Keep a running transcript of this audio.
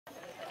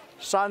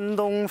山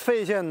东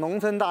费县农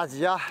村大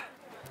集啊，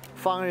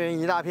方圆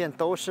一大片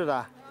都是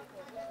的，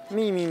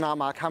密密麻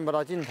麻看不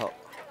到尽头。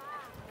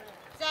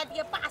这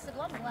得80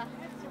多亩啊！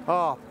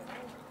哦，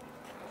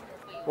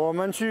我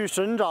们去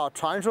寻找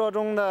传说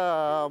中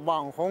的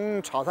网红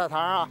炒菜摊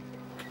啊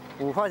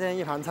，5块钱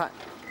一盘菜，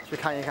去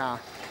看一看啊，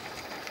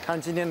看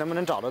今天能不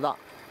能找得到。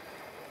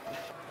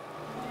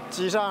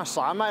集上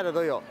啥卖的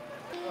都有，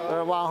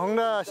网红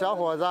的小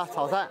伙子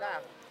炒菜，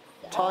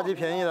超级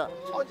便宜的。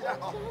炒鸡蛋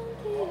啊！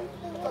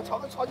再炒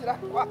个炒鸡蛋，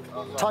快！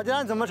炒鸡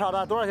蛋怎么炒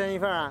的？多少钱一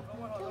份啊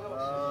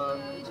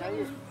？1钱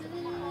1。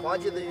黄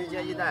鸡的鱼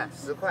煎鸡蛋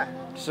10块。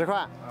10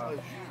块。鱼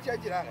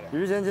煎鸡蛋。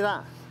鱼煎鸡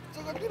蛋。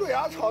这个绿豆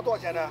芽炒多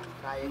少钱呢？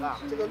哪一个？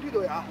这个绿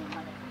豆芽。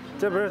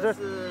这不是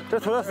这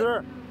土豆丝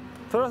儿，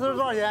土豆丝儿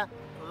多少钱？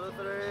土豆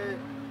丝儿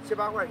7、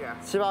8块钱。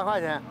7、8块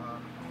钱。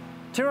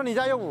听说你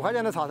家有5块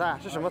钱的炒菜，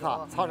是什么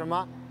炒？炒什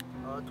么？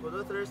土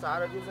豆丝儿啥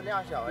的，就是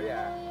量小一点。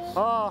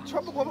哦。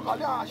全部给我们搞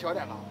量小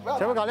点的。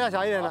全部搞量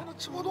小一点的。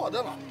吃不多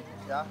的了。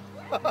行。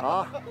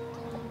好。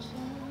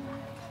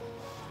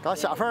搞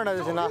小份的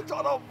就行了。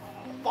找到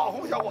网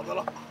红小伙子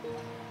了。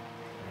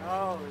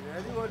哦，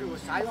这个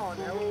啥样？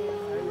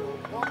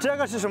这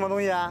个是什么东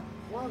西啊？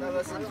那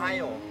个是蚕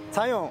蛹。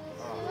蚕蛹。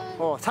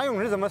哦，蚕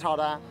蛹是怎么炒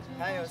的？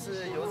蚕蛹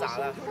是油炸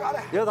的。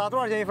油炸多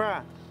少钱一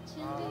份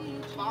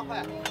？8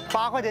块。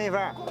8块钱一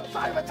份。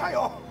炸一份蚕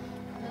蛹。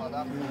好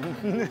的。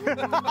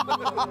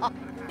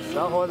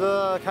小伙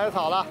子开始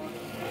炒了。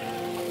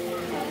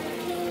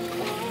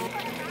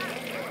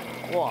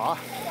哇，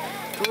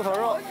猪头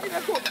肉。今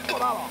年多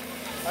大了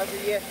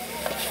？21。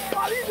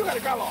大力就开始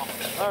干了。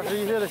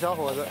21岁的小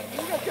伙子。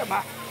应该键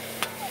盘。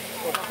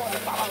我放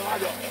点大辣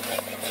椒。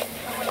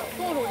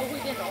动手就会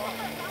见着了。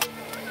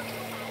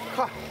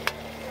看。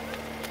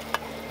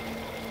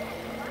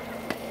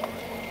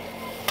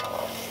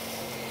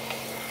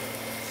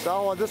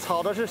小伙子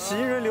炒的是行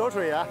云流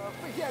水啊！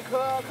费县可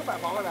买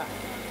房了没？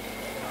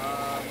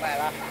买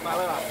了。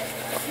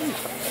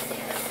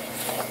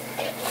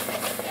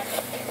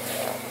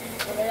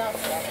这个样子。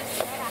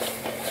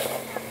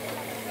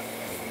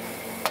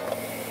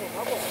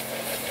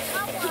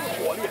这个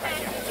多厉害！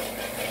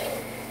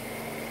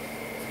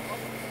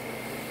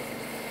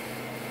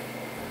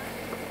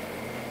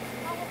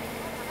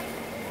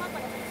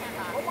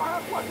我马上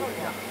过去一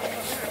下。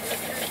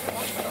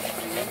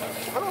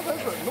他那才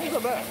是农村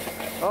门。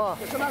哦，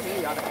跟生产兵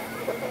一样的。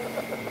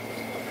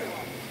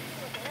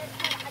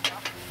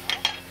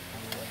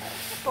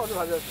到这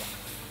盘就是。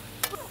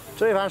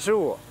这一盘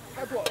15。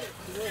太多了。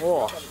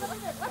哇。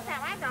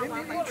你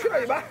去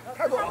了一半，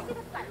太多了。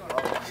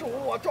15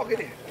我照给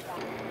你。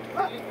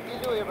你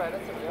留一半，那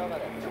吃不了了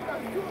的。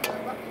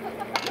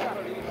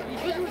你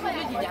学厨师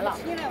学几年了？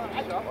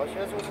我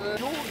学厨师。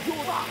油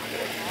炸。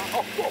好，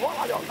做黄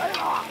辣椒，来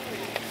啦！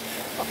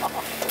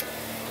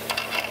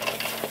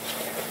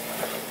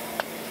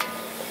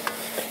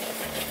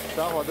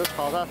小伙子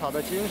炒菜炒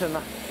的精神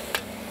呢。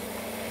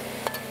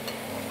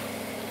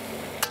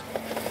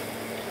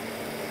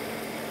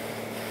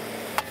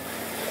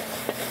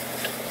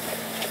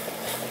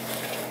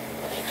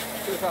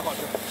这个菜好吃。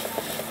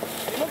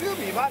你们给有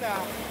米饭的？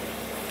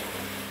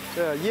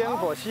这烟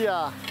火气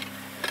啊！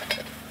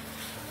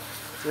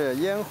这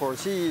烟火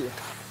气。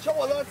小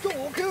伙子，中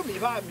午给有米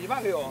饭，米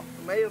饭给有？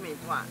没有米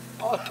饭。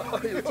哦，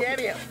有煎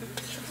饼。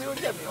只有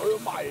煎饼，哎呦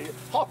妈呀！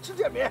好吃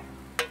煎饼。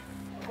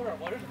不是，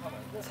我认识他们。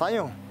蚕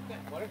蛹。对，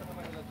我认识他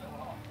们这个挺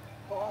好。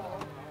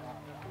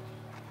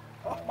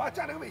好，马上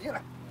加了个微信来。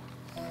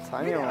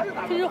蚕蛹。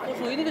这是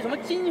属于那个什么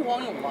金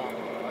黄蛹吧？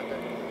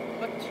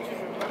就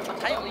是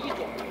蚕蛹的一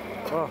种。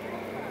哦。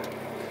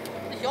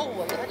那小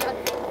伙子他家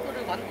做这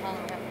个丸子汤。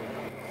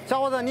小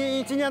伙子，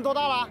你今年多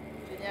大了？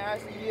今年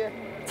21。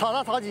炒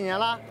菜炒几年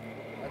了？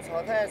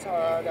炒菜炒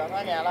了2、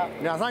3年了。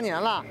2、3年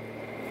了。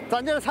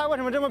咱这个菜为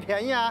什么这么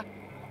便宜啊？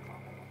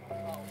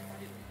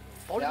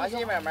良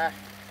心买卖。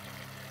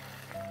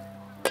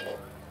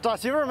找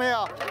媳妇儿没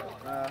有？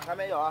还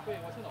没有啊。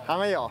还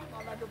没有。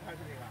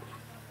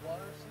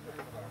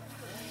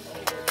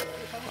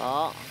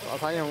好，找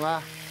蚕蛹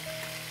啊。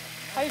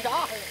开炸。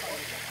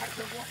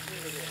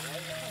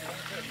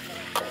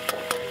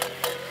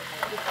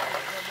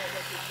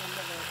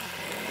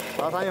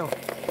找蚕蛹。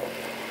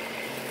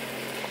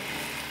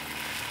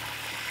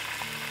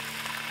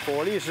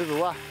火力十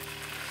足啊！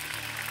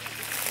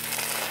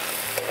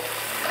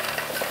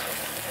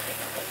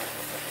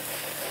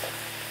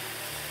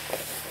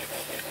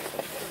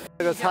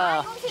这个菜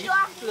啊，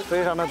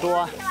非常的多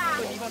啊。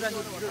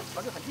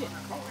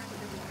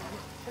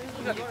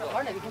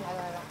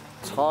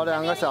炒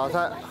2个小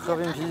菜，喝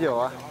瓶啤酒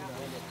啊，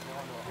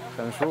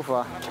很舒服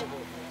啊。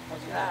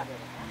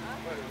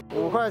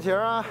5块钱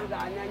啊！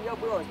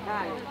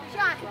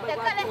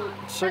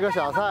吃个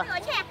小菜，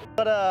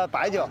喝的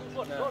白酒，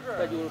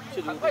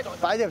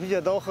白酒啤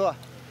酒都喝，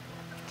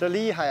这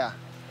厉害呀！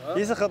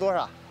一次喝多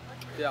少？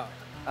这样。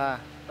哎。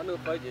他能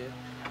喝1斤。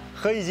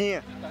喝1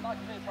斤。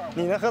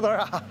你能喝多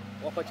少？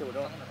我喝9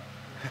升。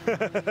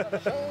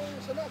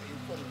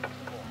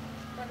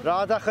然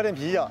后再喝点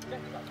啤酒。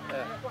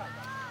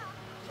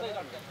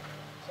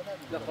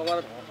那喝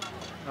丸子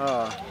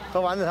汤。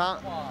喝丸子汤，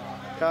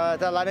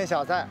再来点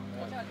小菜，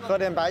喝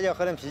点白酒，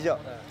喝点啤酒。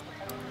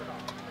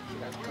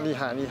厉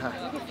害厉害！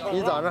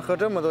一早上喝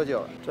这么多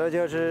酒，这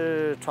就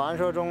是传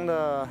说中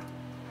的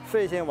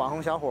费县网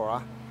红小伙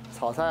啊，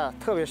炒菜啊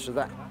特别实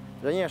在，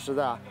人也实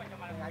在啊。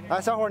来，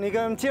小伙，你给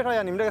我们介绍一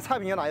下你们这个菜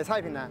品有哪些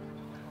菜品呢？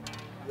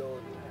有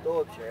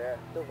豆腐皮、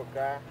豆腐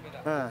干、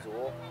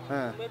竹、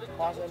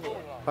花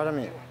生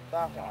米、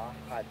蛋黄、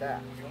海带、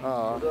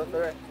土豆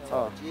丝、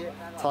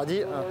炒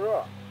鸡、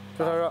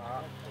猪头肉、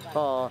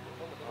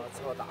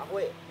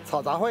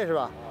炒杂烩是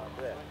吧？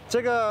对。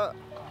这个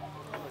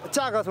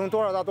价格从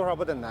多少到多少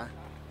不等呢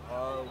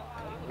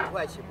？5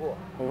块起步。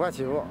5块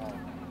起步。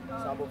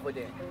商不封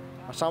顶。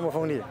商不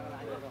封顶。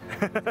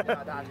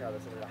大小的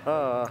是不是？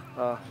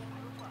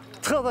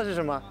特色是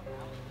什么？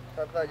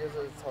特色就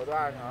是炒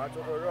段儿肠、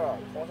猪头肉、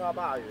红烧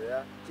鲅鱼、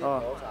鸡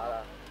头啥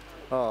的。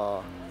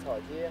炒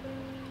鸡。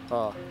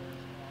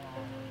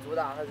主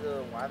打还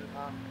是丸子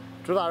汤。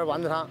主打是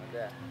丸子汤。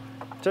对。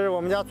这是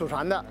我们家祖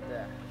传的。对。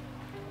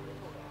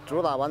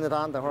主打丸子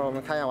汤，等会儿我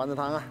们看一下丸子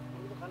汤啊。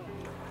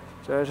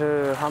这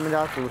是他们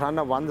家祖传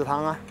的丸子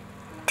汤啊。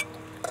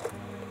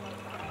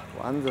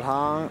丸子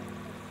汤。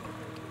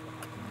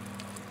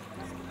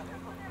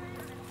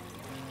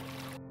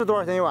是多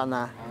少钱一碗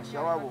呢？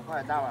小碗5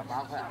块，大碗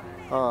8块。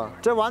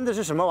这丸子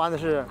是什么丸子？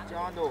是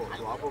豇豆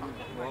萝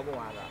卜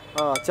丸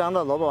子。豇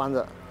豆萝卜丸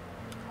子。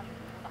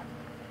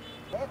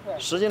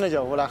10斤的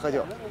酒壶来喝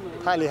酒，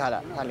太厉害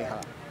了，太厉害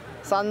了！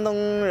山东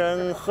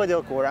人喝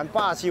酒果然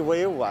霸气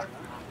威武啊！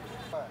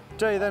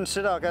这一顿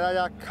吃的给大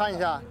家看一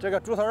下，这个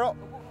猪头肉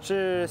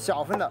是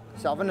小份的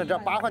只要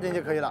8块钱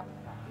就可以了。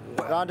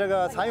然后这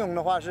个蚕蛹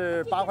的话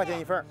是8块钱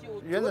一份，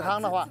原子汤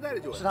的话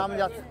是他们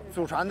家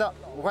祖传的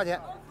5块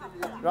钱。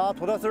然后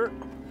土豆丝儿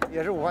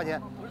也是5块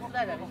钱，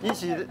一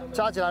起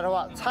加起来的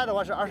话，菜的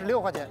话是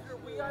26块钱。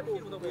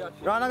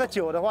然后那个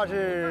酒的话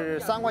是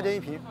3块钱一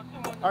瓶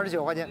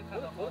，29块钱。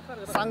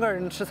3个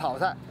人吃炒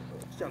菜。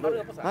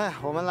哎，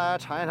我们来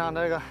尝一尝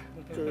这个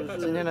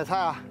今天的菜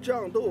啊。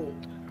酱豆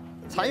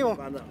蚕蛹，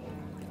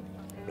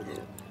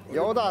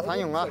油大蚕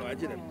蛹啊，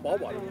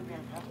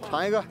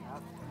尝一个。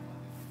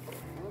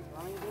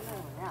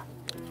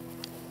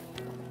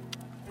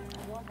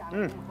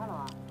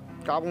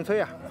嘎嘣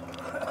脆啊。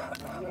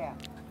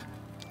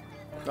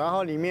然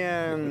后里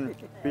面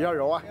比较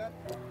柔啊，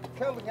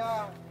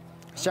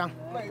香，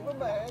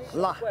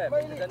辣，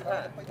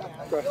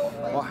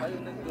哇，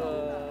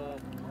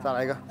再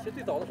来一个。其实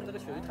最早的是那个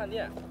鳕鱼探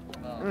店，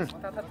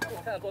它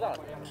现在多大了？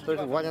这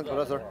是5块钱土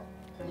豆丝儿。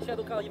现在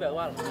都干到100多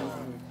万了，什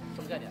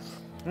么概念？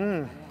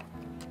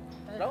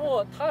然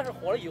后他是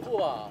火了以后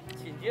吧，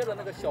紧接着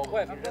那个小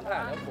怪、品侦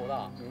探2口子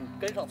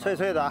跟上，脆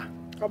脆的。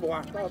他不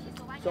管，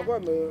小怪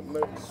没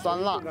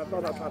酸辣，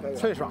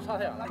脆爽。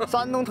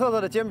山东特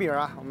色的煎饼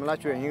啊，我们来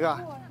卷一个，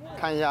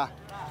看一下。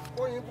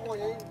过瘾不过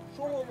瘾，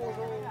舒服不舒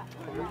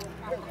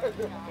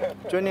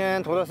服？卷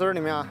点土豆丝儿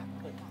里面啊。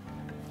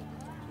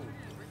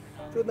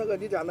就那个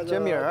你讲那个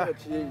煎饼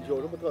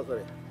有什么特色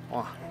的？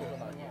哇，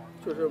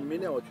就是明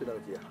天我去那个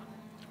鸡。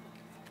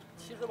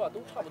其实吧都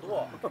差不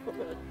多，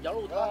羊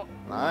肉汤、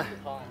来，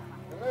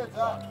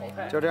炒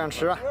菜，就这样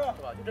吃啊，是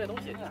吧？就这些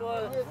东西，你说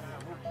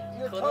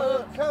可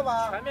能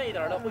全面一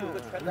点的会有个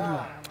全汤。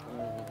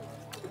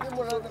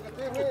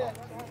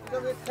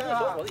这小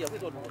伙子也会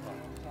做猪肉汤，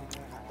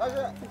但是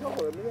这小伙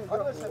子明天他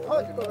是他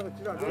那个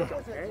鸡蛋多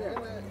便宜，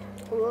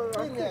他说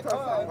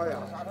3块呀。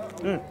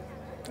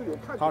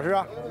好吃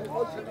啊！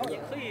你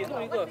可以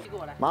弄一个。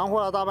忙活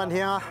了大半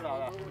天啊，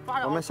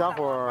我们小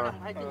伙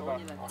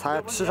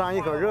才吃上一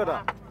口热的，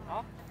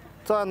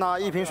再拿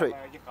1瓶水，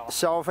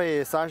消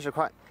费30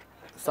块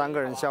，3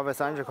个人消费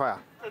30块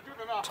啊，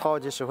超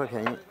级实惠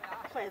便宜。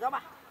快点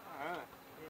吧。